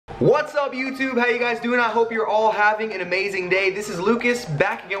What's up YouTube? How you guys doing? I hope you're all having an amazing day. This is Lucas,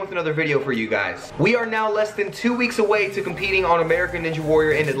 back again with another video for you guys. We are now less than 2 weeks away to competing on American Ninja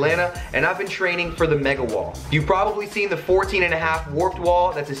Warrior in Atlanta, and I've been training for the Mega Wall. You've probably seen the 14.5 warped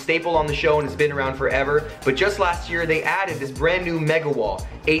wall. That's a staple on the show and it's been around forever. But just last year, they added this brand new Mega Wall,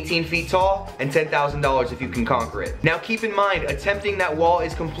 18 feet tall and $10,000 if you can conquer it. Now keep in mind, attempting that wall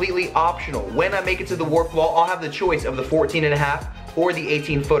is completely optional. When I make it to the warped wall, I'll have the choice of the 14.5 or the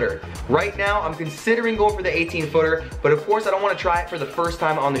 18-footer. Right now, I'm considering going for the 18-footer, but of course I don't want to try it for the first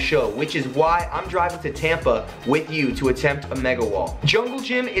time on the show, which is why I'm driving to Tampa with you to attempt a Mega Wall. Jungle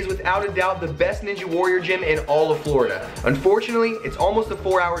Gym is without a doubt the best Ninja Warrior gym in all of Florida. Unfortunately, it's almost a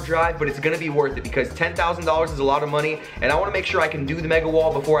 4-hour drive, but it's gonna be worth it because $10,000 is a lot of money, and I wanna make sure I can do the Mega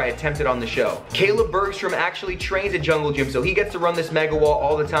Wall before I attempt it on the show. Caleb Bergstrom actually trains at Jungle Gym, so he gets to run this Mega Wall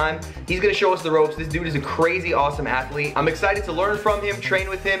all the time. He's gonna show us the ropes. This dude is a crazy awesome athlete. I'm excited to learn from him, train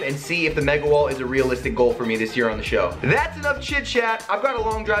with him, and see if the Mega Wall is a realistic goal for me this year on the show. That's enough chit chat. I've got a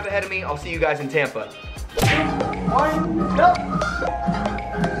long drive ahead of me. I'll see you guys in Tampa.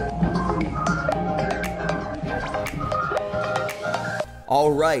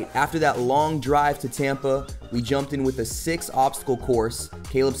 All right, after that long drive to Tampa, we jumped in with a 6 obstacle course.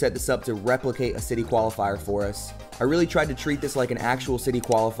 Caleb set this up to replicate a city qualifier for us. I really tried to treat this like an actual city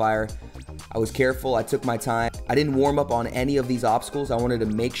qualifier. I was careful, I took my time. I didn't warm up on any of these obstacles. I wanted to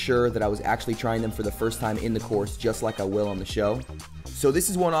make sure that I was actually trying them for the first time in the course, just like I will on the show. So this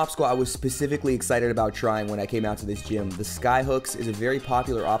is one obstacle I was specifically excited about trying when I came out to this gym. The sky hooks is a very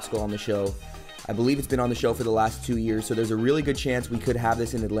popular obstacle on the show. I believe it's been on the show for the last 2 years, so there's a really good chance we could have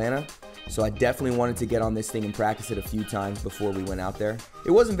this in Atlanta. So I definitely wanted to get on this thing and practice it a few times before we went out there.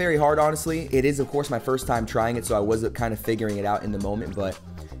 It wasn't very hard, honestly. It is, of course, my first time trying it, so I was kind of figuring it out in the moment, but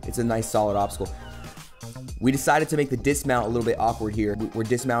it's a nice, solid obstacle. We decided to make the dismount a little bit awkward here. We're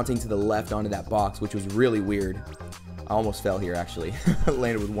dismounting to the left onto that box, which was really weird. I almost fell here, actually.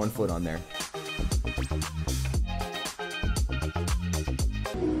 Landed with 1 foot on there.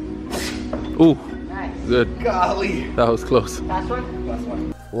 Ooh, nice. Good. Golly. That was close. Last one? Last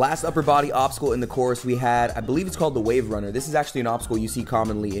one. Last upper body obstacle in the course we had, I believe it's called the Wave Runner. This is actually an obstacle you see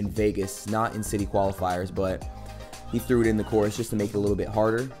commonly in Vegas, not in city qualifiers, but he threw it in the course just to make it a little bit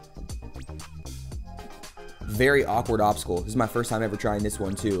harder. Very awkward obstacle. This is my first time ever trying this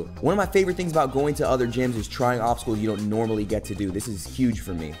one too. One of my favorite things about going to other gyms is trying obstacles you don't normally get to do. This is huge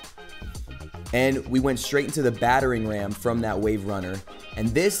for me. And we went straight into the battering ram from that Wave Runner. And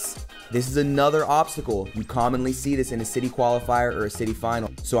this is another obstacle. You commonly see this in a city qualifier or a city final.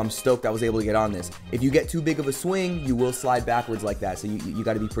 So I'm stoked I was able to get on this. If you get too big of a swing, you will slide backwards like that. So you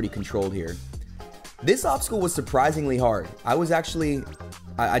got to be pretty controlled here. This obstacle was surprisingly hard.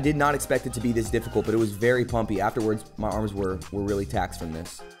 I did not expect it to be this difficult, but it was very pumpy. Afterwards, my arms were really taxed from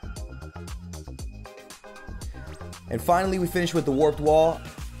this. And finally, we finished with the warped wall.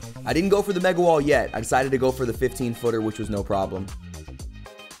 I didn't go for the Mega Wall yet. I decided to go for the 15-footer, which was no problem.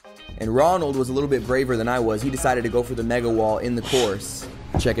 And Ronald was a little bit braver than I was. He decided to go for the Mega Wall in the course.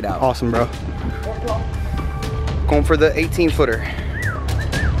 Check it out. Awesome, bro. Going for the 18-footer.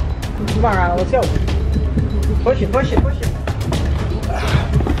 Come on, Ronald, let's go. Push it, push it, push it.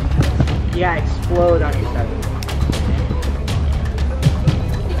 Yeah, explode on yourself.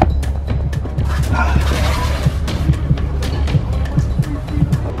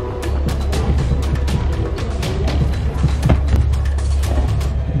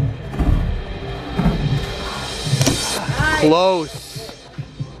 Close.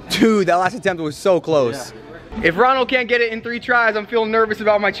 Dude, that last attempt was so close. Yeah. If Ronald can't get it in 3 tries, I'm feeling nervous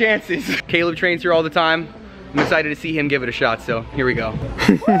about my chances. Caleb trains here all the time. I'm excited to see him give it a shot, so here we go.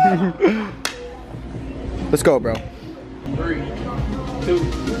 Let's go, bro. 3, 2,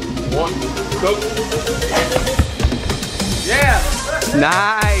 1, go. Yeah!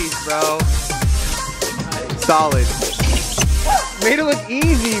 Nice, bro. Solid. Made it look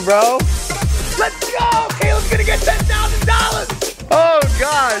easy, bro. Let's go! Caleb's gonna get $10,000! Oh,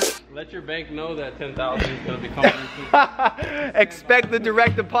 gosh. Let your bank know that 10,000 is gonna be coming. Expect the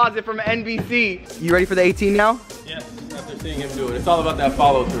direct deposit from NBC. You ready for the 18 now? Yes, after seeing him do it. It's all about that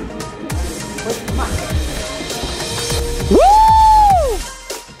follow through. Woo!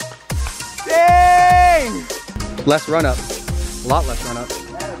 Dang! Less run up. A lot less run up.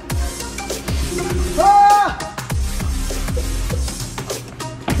 Ah!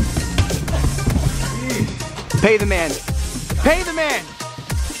 Pay the man. Pay the man.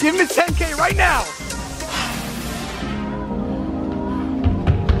 Give him his 10K right now.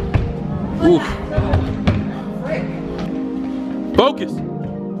 Oof. Focus.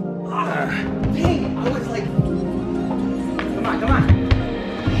 Dang, I was like, come on, come on.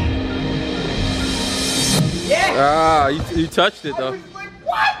 Ah, you touched it though.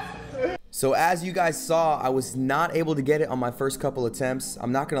 So as you guys saw, I was not able to get it on my first couple attempts.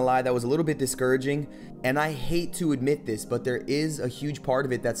 I'm not gonna lie, that was a little bit discouraging. And I hate to admit this, but there is a huge part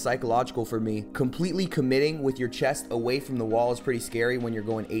of it that's psychological for me. Completely committing with your chest away from the wall is pretty scary when you're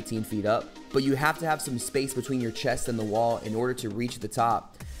going 18 feet up. But you have to have some space between your chest and the wall in order to reach the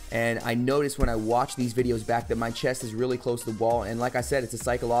top. And I noticed when I watch these videos back that my chest is really close to the wall, and like I said, it's a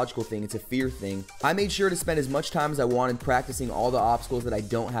psychological thing, it's a fear thing. I made sure to spend as much time as I wanted practicing all the obstacles that I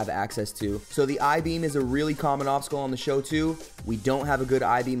don't have access to. So the I-beam is a really common obstacle on the show too. We don't have a good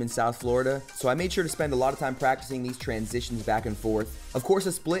I-beam in South Florida, so I made sure to spend a lot of time practicing these transitions back and forth. Of course,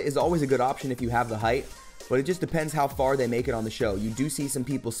 a split is always a good option if you have the height, but it just depends how far they make it on the show. You do see some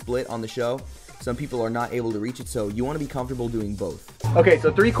people split on the show. Some people are not able to reach it, so you want to be comfortable doing both. Okay,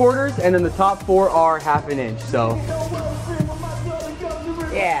 so 3/4, and then the top 4 are 1/2 inch, so.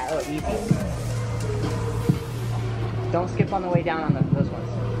 Yeah, oh, easy. Don't skip on the way down on those ones.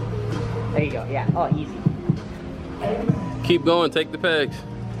 There you go, yeah, oh, easy. Keep going, take the pegs.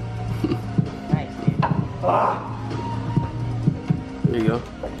 Nice, dude. There you go.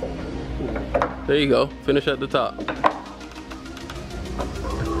 There you go, finish at the top.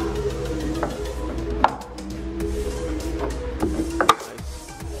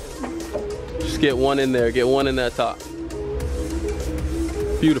 Get one in there, get one in that top.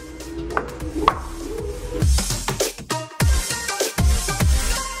 Beautiful.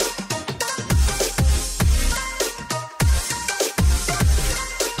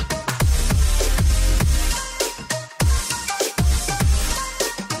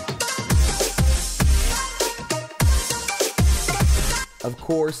 Of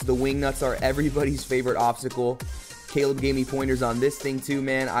course, the wing nuts are everybody's favorite obstacle. Caleb gave me pointers on this thing too,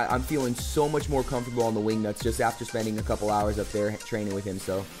 man. I'm feeling so much more comfortable on the wing nuts just after spending a couple hours up there training with him,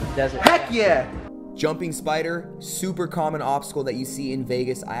 so. Heck yeah! Jumping spider, super common obstacle that you see in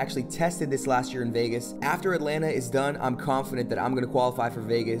Vegas. I actually tested this last year in Vegas. After Atlanta is done, I'm confident that I'm gonna qualify for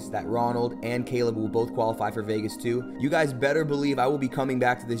Vegas, that Ronald and Caleb will both qualify for Vegas too. You guys better believe I will be coming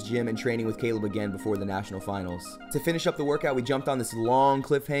back to this gym and training with Caleb again before the national finals. To finish up the workout, we jumped on this long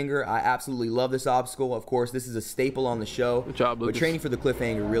cliffhanger. I absolutely love this obstacle. Of course, this is a staple on the show. Good job, Lucas. But training for the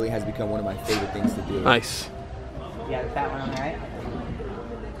cliffhanger really has become one of my favorite things to do. Nice. Yeah, that one on the right.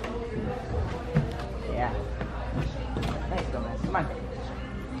 Yeah. Nice, Gomes. Come on.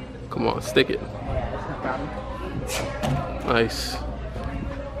 Come on, stick it. Yeah, that's no problem. Nice.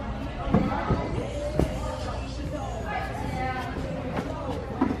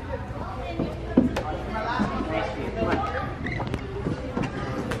 Nice, dude. Come on.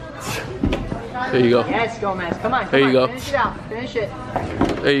 There you go. Yes, Gomes. Come on. Come There you on. go. Finish it out. Finish it.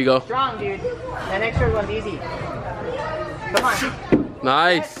 There you go. Strong, dude. That next third one's easy. Come on.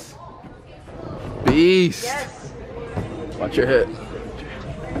 Nice. Beast. Yes. Watch your head.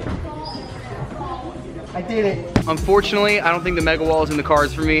 I did it. Unfortunately, I don't think the mega wall is in the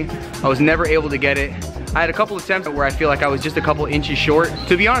cards for me. I was never able to get it. I had a couple attempts where I feel like I was just a couple inches short.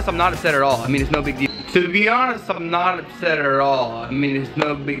 To be honest, I'm not upset at all. I mean, it's no big deal. To be honest, I'm not upset at all. I mean, it's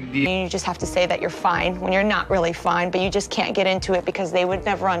no big deal. You just have to say that you're fine when you're not really fine, but you just can't get into it because they would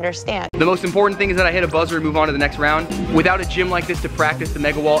never understand. The most important thing is that I hit a buzzer and move on to the next round. Without a gym like this to practice the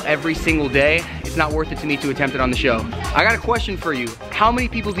mega wall every single day, it's not worth it to me to attempt it on the show. I got a question for you. How many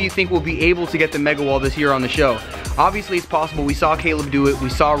people do you think will be able to get the mega wall this year on the show? Obviously, it's possible. We saw Caleb do it. We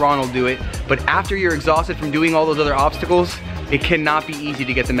saw Ronald do it. But after you're exhausted from doing all those other obstacles, it cannot be easy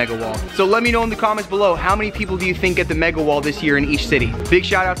to get the mega wall. So let me know in the comments below, how many people do you think get the mega wall this year in each city? Big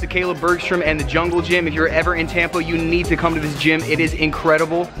shout out to Caleb Bergstrom and the Jungle Gym. If you're ever in Tampa, you need to come to this gym. It is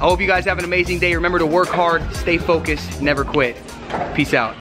incredible. I hope you guys have an amazing day. Remember to work hard, stay focused, never quit. Peace out.